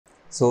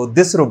So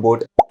this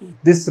robot, and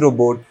this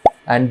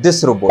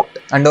robot,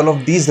 and all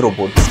of these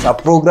robots are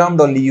programmed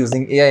only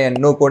using AI and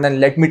no code. And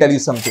let me tell you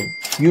something,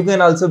 you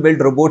can also build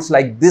robots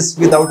like this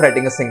without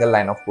writing a single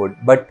line of code.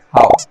 But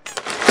how?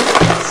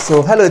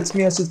 So hello, it's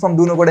me Ashish from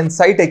DoNoCode and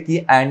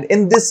SCITECHE, and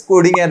in this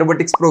coding and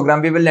robotics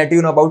program, we will let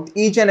you know about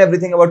each and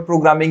everything about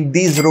programming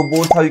these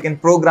robots, how you can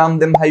program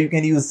them, how you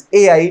can use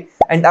AI,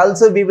 and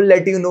also we will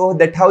let you know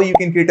that how you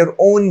can create your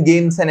own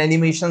games and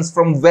animations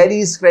from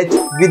very scratch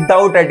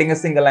without writing a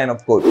single line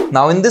of code.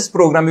 Now in this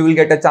program, you will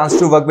get a chance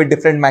to work with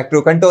different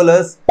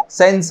microcontrollers,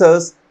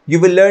 sensors. You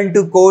will learn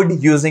to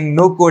code using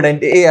no code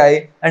and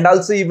AI, and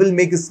also you will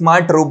make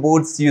smart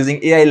robots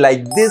using AI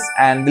like this,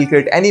 and will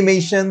create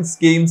animations,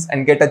 games,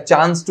 and get a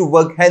chance to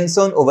work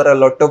hands-on over a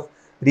lot of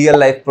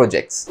real-life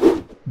projects.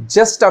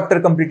 Just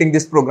after completing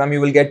this program, you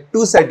will get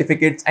 2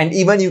 certificates, and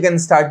even you can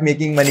start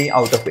making money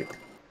out of it.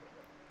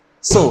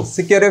 So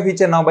secure your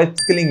future now by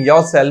skilling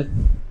yourself.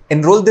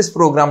 Enroll this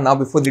program now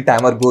before the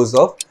timer goes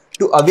off.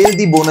 To avail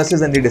the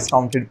bonuses and the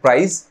discounted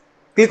price,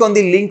 click on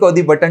the link or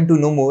the button to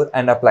know more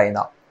and apply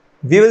now.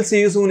 We will see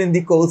you soon in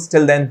the course.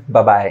 Till then,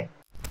 bye-bye.